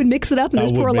the time. You would mix it up, and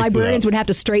those poor librarians would have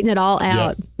to straighten it all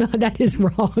out. Yep. That is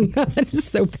wrong. That is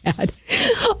so bad.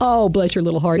 Oh, bless your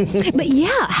little heart. But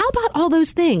yeah, how about all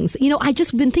those things? I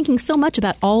just been thinking so much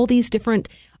about all these different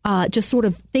just sort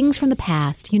of things from the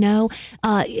past, any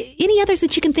others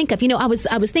that you can think of? I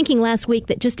was thinking last week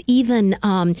that just even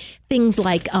things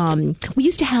like we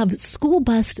used to have school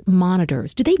bus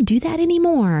monitors. Do they do that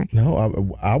anymore?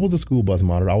 No, I was a school bus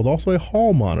monitor. I was also a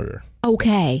hall monitor.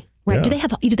 Okay. Right. Yeah.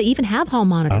 Do they even have hall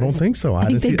monitors? I don't think so. I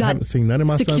haven't seen none of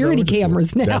my security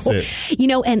cameras now. That's it.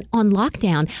 And on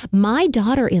lockdown, my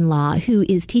daughter-in-law, who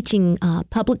is teaching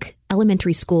public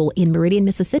elementary school in Meridian,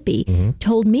 Mississippi,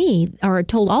 told me, or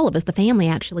told all of us, the family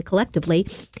actually collectively,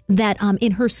 that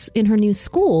in her new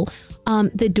school,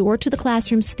 the door to the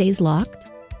classroom stays locked.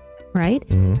 Right?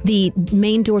 The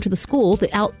main door to the school,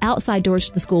 the outside doors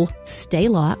to the school stay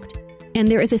locked. And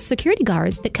there is a security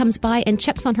guard that comes by and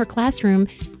checks on her classroom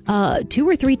 2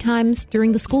 or 3 times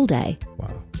during the school day.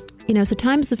 Wow. So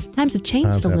times have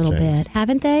changed a little bit,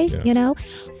 haven't they? Yeah.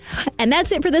 And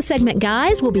that's it for this segment,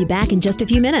 guys. We'll be back in just a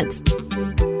few minutes.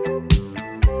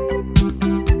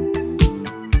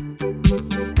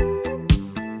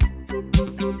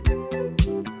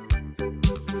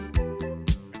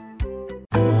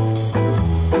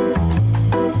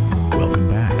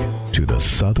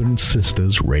 Southern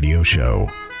Sisters Radio Show.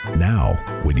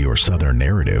 Now, with your Southern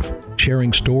narrative,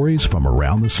 sharing stories from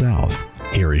around the South.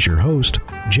 Here is your host,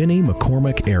 Jenny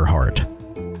McCormick Earhart.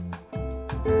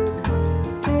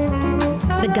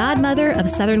 The Godmother of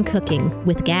Southern Cooking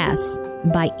with Gas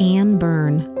by Ann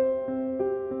Byrne.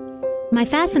 My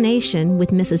fascination with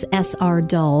Mrs. S.R.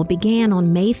 Dull began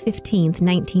on May 15,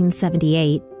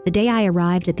 1978, the day I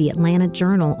arrived at the Atlanta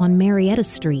Journal on Marietta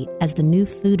Street as the new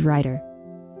food writer.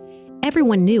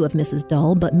 Everyone knew of Mrs.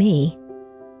 Dull but me.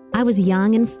 I was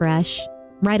young and fresh,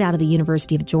 right out of the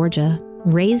University of Georgia,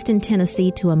 raised in Tennessee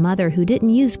to a mother who didn't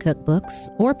use cookbooks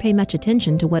or pay much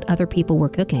attention to what other people were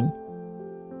cooking.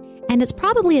 And it's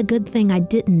probably a good thing I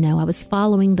didn't know I was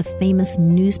following the famous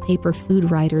newspaper food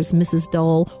writers Mrs.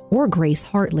 Dull or Grace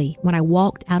Hartley when I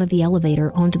walked out of the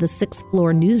elevator onto the 6th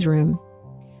floor newsroom.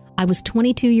 I was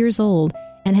 22 years old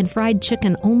and had fried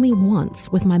chicken only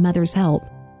once with my mother's help.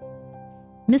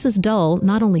 Mrs. Dull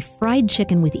not only fried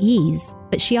chicken with ease,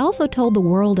 but she also told the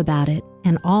world about it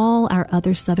and all our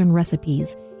other Southern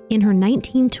recipes in her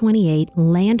 1928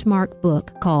 landmark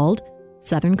book called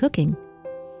Southern Cooking,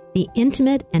 the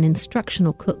intimate and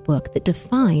instructional cookbook that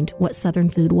defined what Southern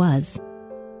food was.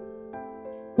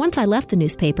 Once I left the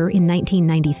newspaper in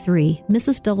 1993,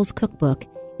 Mrs. Dull's cookbook,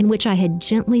 in which I had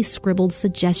gently scribbled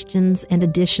suggestions and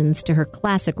additions to her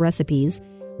classic recipes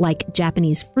like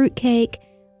Japanese fruit cake,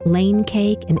 Lane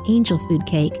cake, and angel food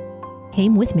cake,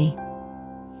 came with me.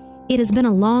 It has been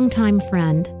a long-time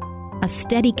friend, a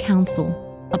steady counsel,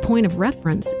 a point of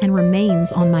reference, and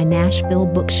remains on my Nashville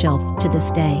bookshelf to this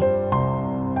day.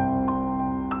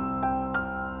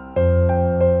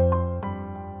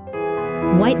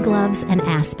 White gloves and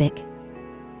aspic.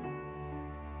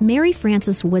 Mary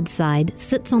Frances Woodside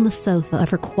sits on the sofa of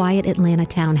her quiet Atlanta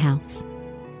townhouse.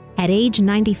 At age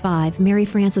 95, Mary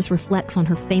Frances reflects on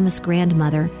her famous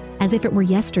grandmother as if it were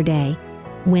yesterday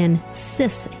when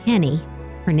Sis Henny,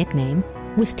 her nickname,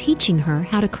 was teaching her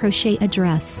how to crochet a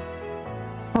dress.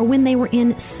 Or when they were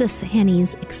in Sis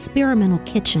Henny's experimental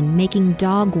kitchen making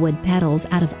dogwood petals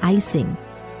out of icing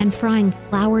and frying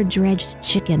flour-dredged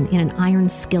chicken in an iron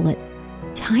skillet,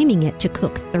 timing it to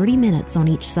cook 30 minutes on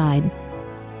each side.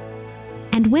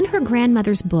 And when her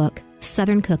grandmother's book,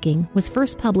 Southern Cooking, was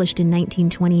first published in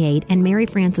 1928 and Mary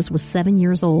Frances was 7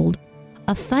 years old,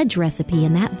 a fudge recipe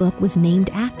in that book was named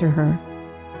after her.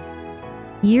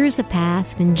 Years have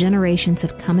passed and generations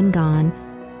have come and gone,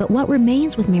 but what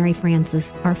remains with Mary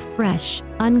Frances are fresh,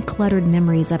 uncluttered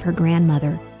memories of her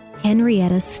grandmother,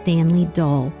 Henrietta Stanley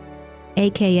Dole,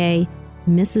 a.k.a.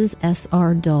 Mrs.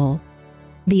 S.R. Dole,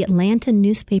 the Atlanta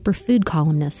newspaper food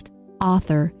columnist,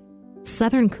 author,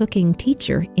 Southern cooking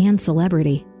teacher, and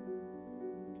celebrity.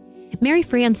 Mary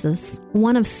Frances,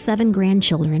 one of 7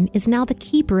 grandchildren, is now the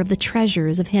keeper of the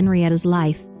treasures of Henrietta's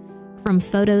life, from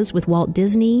photos with Walt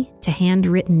Disney to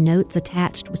handwritten notes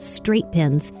attached with straight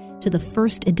pens to the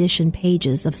first edition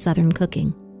pages of Southern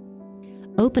Cooking.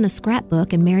 Open a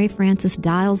scrapbook and Mary Frances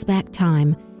dials back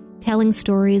time, telling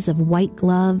stories of white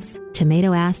gloves,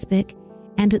 tomato aspic,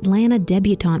 and Atlanta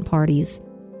debutante parties,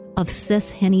 of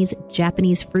Sis Henny's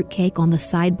Japanese fruitcake on the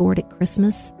sideboard at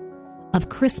Christmas, of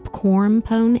crisp corn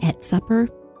pone at supper,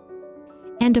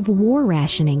 and of war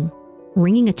rationing,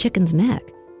 wringing a chicken's neck,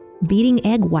 beating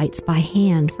egg whites by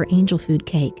hand for angel food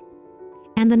cake,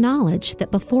 and the knowledge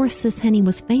that before Sis Henny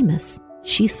was famous,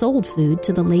 she sold food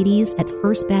to the ladies at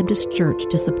First Baptist Church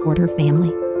to support her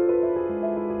family.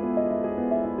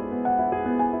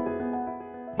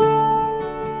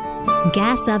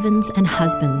 Gas ovens and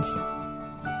husbands.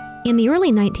 In the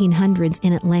early 1900s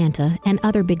in Atlanta and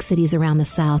other big cities around the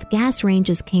South, gas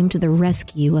ranges came to the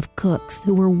rescue of cooks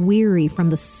who were weary from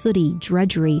the sooty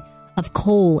drudgery of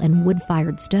coal and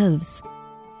wood-fired stoves.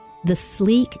 The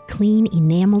sleek, clean,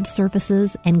 enameled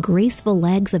surfaces and graceful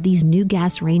legs of these new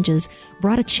gas ranges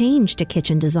brought a change to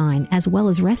kitchen design as well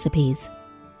as recipes.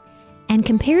 And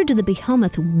compared to the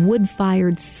behemoth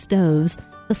wood-fired stoves,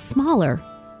 the smaller,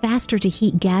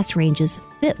 faster-to-heat gas ranges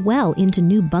fit well into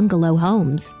new bungalow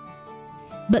homes.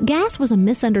 But gas was a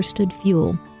misunderstood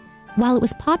fuel. While it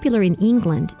was popular in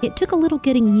England, it took a little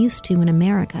getting used to in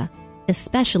America,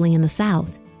 especially in the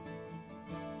South.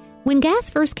 When gas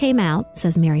first came out,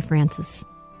 says Mary Frances,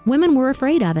 women were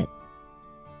afraid of it.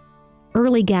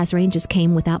 Early gas ranges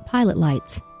came without pilot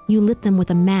lights. You lit them with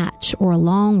a match or a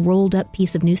long rolled-up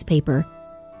piece of newspaper.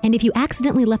 And if you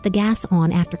accidentally left the gas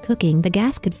on after cooking, the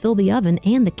gas could fill the oven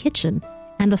and the kitchen,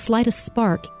 and the slightest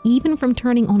spark, even from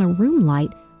turning on a room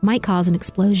light, might cause an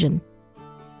explosion.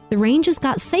 The ranges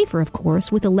got safer, of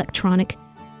course, with electronic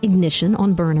ignition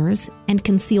on burners and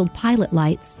concealed pilot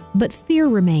lights, but fear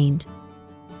remained.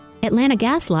 Atlanta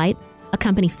Gas Light, a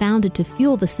company founded to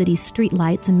fuel the city's street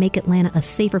lights and make Atlanta a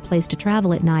safer place to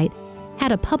travel at night,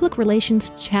 had a public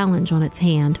relations challenge on its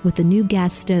hand with the new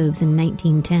gas stoves in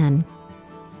 1910.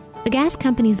 The gas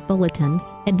company's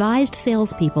bulletins advised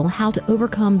salespeople how to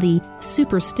overcome the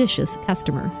superstitious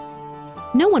customer.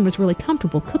 No one was really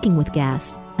comfortable cooking with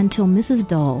gas until Mrs.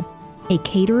 Dole, a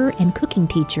caterer and cooking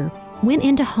teacher, went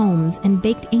into homes and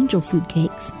baked angel food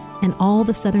cakes and all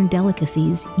the Southern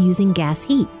delicacies using gas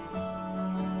heat.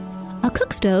 A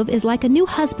cook stove is like a new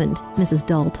husband, Mrs.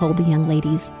 Dole told the young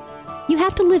ladies. You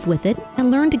have to live with it and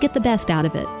learn to get the best out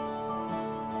of it.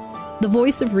 The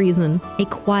voice of reason, a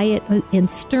quiet and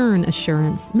stern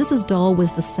assurance, Mrs. Dole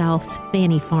was the South's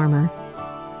Fanny Farmer.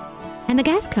 And the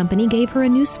gas company gave her a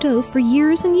new stove for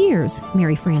years and years,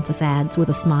 Mary Frances adds with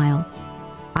a smile.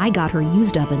 I got her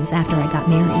used ovens after I got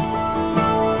married.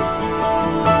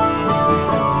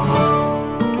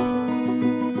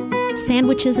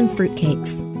 Sandwiches and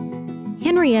fruitcakes.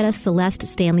 Henrietta Celeste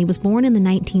Stanley was born in the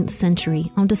 19th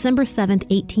century on December 7,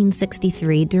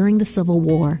 1863, during the Civil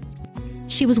War.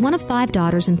 She was one of 5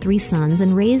 daughters and 3 sons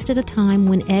and raised at a time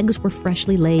when eggs were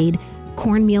freshly laid,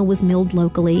 cornmeal was milled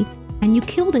locally, and you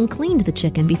killed and cleaned the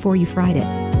chicken before you fried it.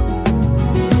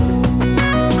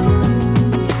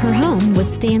 Her home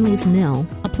was Stanley's Mill,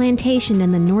 a plantation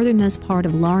in the northernmost part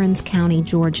of Lawrence County,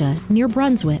 Georgia, near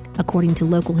Brunswick, according to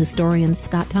local historian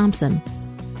Scott Thompson.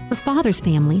 Her father's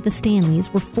family, the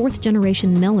Stanleys, were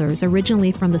 4th-generation millers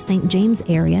originally from the St. James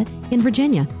area in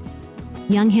Virginia.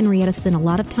 Young Henrietta spent a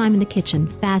lot of time in the kitchen,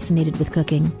 fascinated with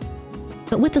cooking.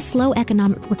 But with the slow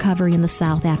economic recovery in the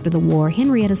South after the war,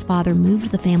 Henrietta's father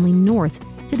moved the family north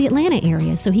to the Atlanta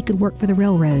area so he could work for the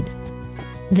railroad.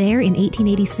 There, in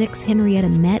 1886, Henrietta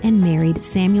met and married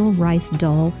Samuel Rice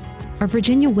Dole, a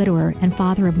Virginia widower and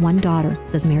father of 1 daughter,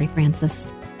 says Mary Frances.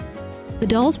 The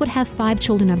Dulls would have 5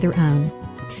 children of their own.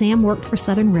 Sam worked for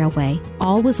Southern Railway.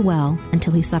 All was well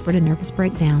until he suffered a nervous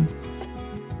breakdown.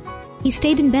 He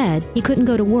stayed in bed. He couldn't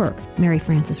go to work, Mary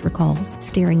Frances recalls,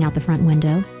 staring out the front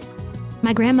window.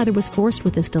 My grandmother was forced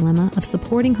with this dilemma of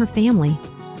supporting her family,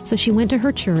 so she went to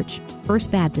her church,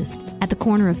 First Baptist, at the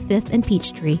corner of 5th and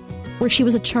Peachtree, where she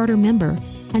was a charter member,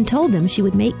 and told them she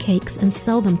would make cakes and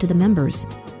sell them to the members.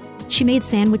 She made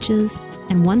sandwiches,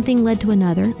 and one thing led to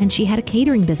another, and she had a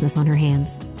catering business on her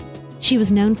hands. She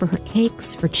was known for her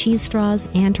cakes, her cheese straws,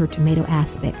 and her tomato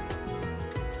aspic.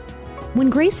 When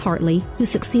Grace Hartley, who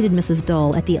succeeded Mrs.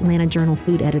 Dull at the Atlanta Journal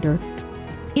food editor,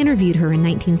 interviewed her in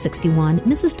 1961,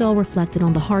 Mrs. Dull reflected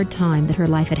on the hard time that her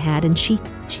life had had, and she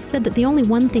said that the only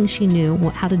one thing she knew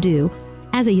how to do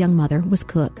as a young mother was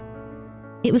cook.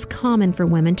 It was common for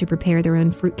women to prepare their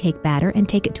own fruitcake batter and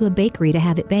take it to a bakery to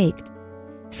have it baked.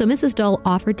 So Mrs. Dull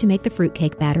offered to make the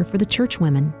fruitcake batter for the church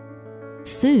women.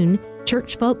 Soon,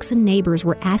 church folks and neighbors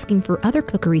were asking for other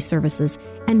cookery services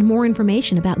and more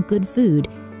information about good food,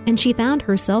 and she found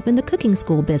herself in the cooking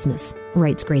school business,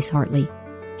 writes Grace Hartley.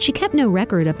 She kept no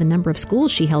record of the number of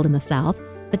schools she held in the South,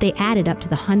 but they added up to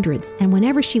the hundreds, and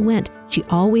whenever she went, she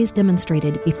always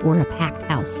demonstrated before a packed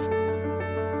house.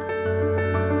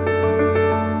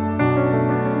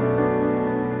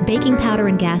 Baking powder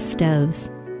and gas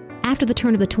stoves. After the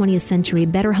turn of the 20th century,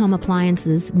 better home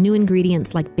appliances, new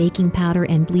ingredients like baking powder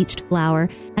and bleached flour,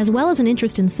 as well as an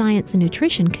interest in science and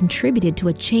nutrition, contributed to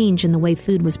a change in the way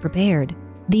food was prepared.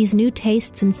 These new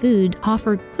tastes in food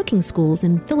offered cooking schools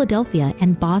in Philadelphia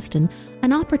and Boston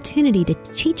an opportunity to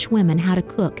teach women how to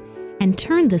cook and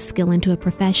turn this skill into a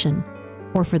profession,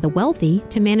 or for the wealthy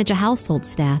to manage a household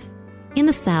staff. In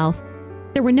the South,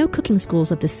 there were no cooking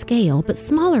schools of this scale, but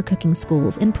smaller cooking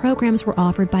schools and programs were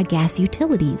offered by gas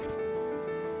utilities,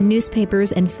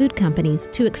 newspapers, and food companies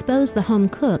to expose the home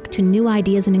cook to new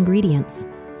ideas and ingredients.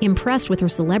 Impressed with her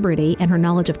celebrity and her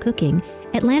knowledge of cooking,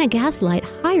 Atlanta Gaslight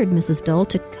hired Mrs. Dull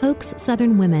to coax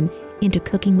Southern women into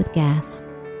cooking with gas.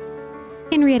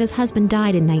 Henrietta's husband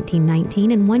died in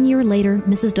 1919, and 1 year later,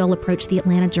 Mrs. Dull approached the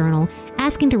Atlanta Journal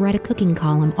asking to write a cooking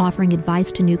column offering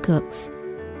advice to new cooks.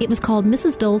 It was called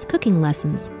Mrs. Dull's Cooking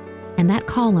Lessons, and that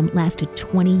column lasted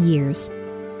 20 years.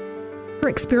 Her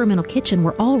experimental kitchen,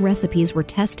 where all recipes were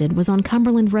tested, was on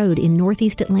Cumberland Road in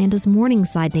northeast Atlanta's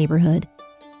Morningside neighborhood,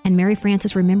 and Mary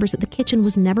Frances remembers that the kitchen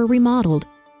was never remodeled.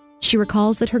 She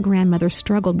recalls that her grandmother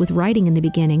struggled with writing in the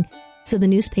beginning, so the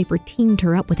newspaper teamed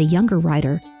her up with a younger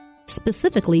writer,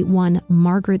 specifically one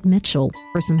Margaret Mitchell,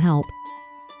 for some help.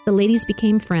 The ladies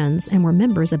became friends and were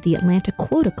members of the Atlanta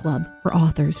Quota Club for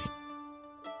authors.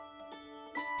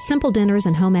 Simple dinners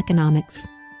and home economics.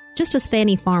 Just as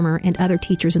Fanny Farmer and other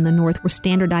teachers in the North were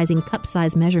standardizing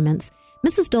cup-size measurements,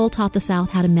 Mrs. Dull taught the South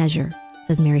how to measure,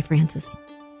 says Mary Frances.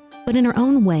 But in her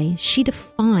own way, she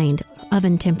defined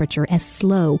oven temperature as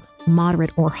slow,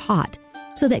 moderate, or hot,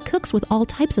 so that cooks with all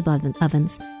types of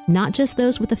ovens, not just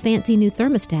those with the fancy new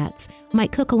thermostats,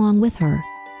 might cook along with her.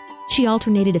 She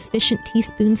alternated efficient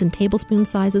teaspoons and tablespoon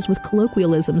sizes with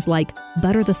colloquialisms like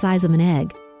butter the size of an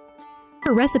egg.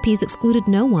 Her recipes excluded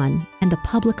no one, and the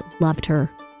public loved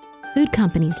her. Food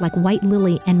companies like White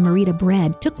Lily and Merita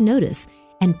Bread took notice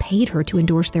and paid her to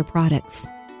endorse their products.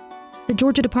 The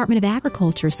Georgia Department of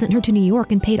Agriculture sent her to New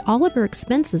York and paid all of her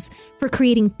expenses for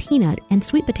creating peanut and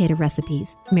sweet potato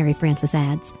recipes, Mary Frances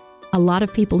adds. A lot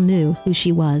of people knew who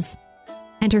she was,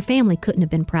 and her family couldn't have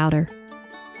been prouder.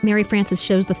 Mary Frances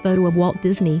shows the photo of Walt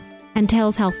Disney and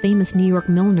tells how famous New York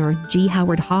milliner G.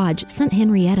 Howard Hodge sent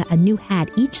Henrietta a new hat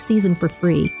each season for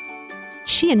free.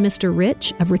 She and Mr.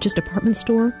 Rich of Rich's Department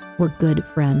Store were good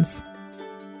friends.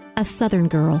 A Southern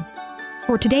girl.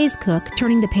 For today's cook,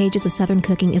 turning the pages of Southern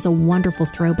cooking is a wonderful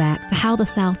throwback to how the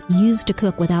South used to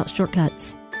cook without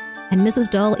shortcuts. And Mrs.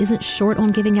 Dull isn't short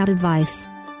on giving out advice.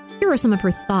 Here are some of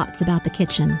her thoughts about the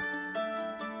kitchen.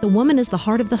 The woman is the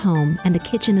heart of the home, and the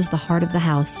kitchen is the heart of the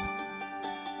house.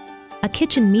 A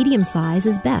kitchen medium size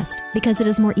is best because it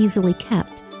is more easily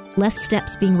kept, less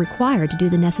steps being required to do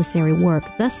the necessary work,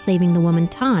 thus saving the woman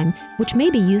time, which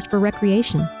may be used for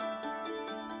recreation.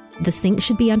 The sink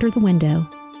should be under the window.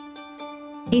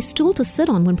 A stool to sit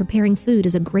on when preparing food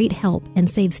is a great help and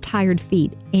saves tired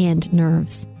feet and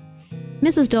nerves.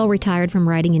 Mrs. Dull retired from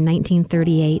writing in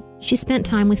 1938. She spent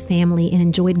time with family and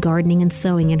enjoyed gardening and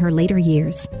sewing in her later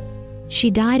years.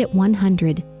 She died at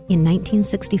 100 in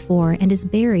 1964 and is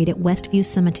buried at Westview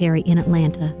Cemetery in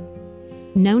Atlanta.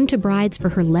 Known to brides for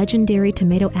her legendary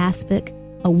tomato aspic,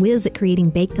 a whiz at creating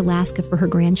baked Alaska for her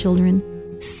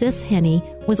grandchildren, Sis Henny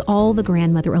was all the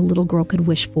grandmother a little girl could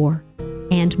wish for,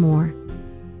 and more.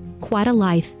 Quite a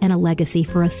life and a legacy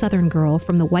for a Southern girl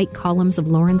from the white columns of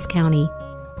Lawrence County.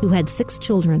 who had 6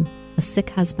 children, a sick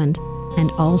husband, and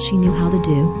all she knew how to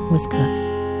do was cook.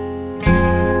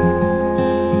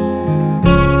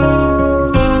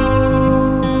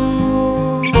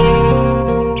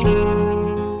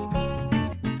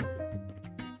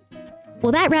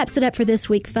 Well, that wraps it up for this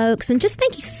week, folks. And just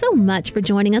thank you so much for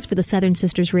joining us for the Southern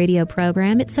Sisters Radio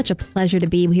program. It's such a pleasure to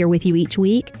be here with you each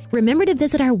week. Remember to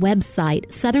visit our website,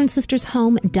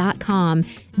 southernsistershome.com.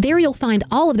 There you'll find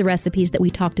all of the recipes that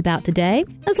we talked about today,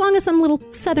 as long as some little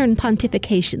Southern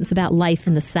pontifications about life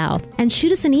in the South. And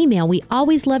shoot us an email. We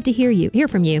always love to hear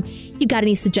from you. If you've got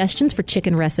any suggestions for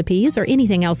chicken recipes or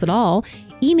anything else at all,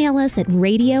 email us at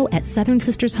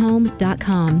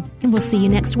radio@southernsistershome.com. And we'll see you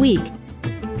next week.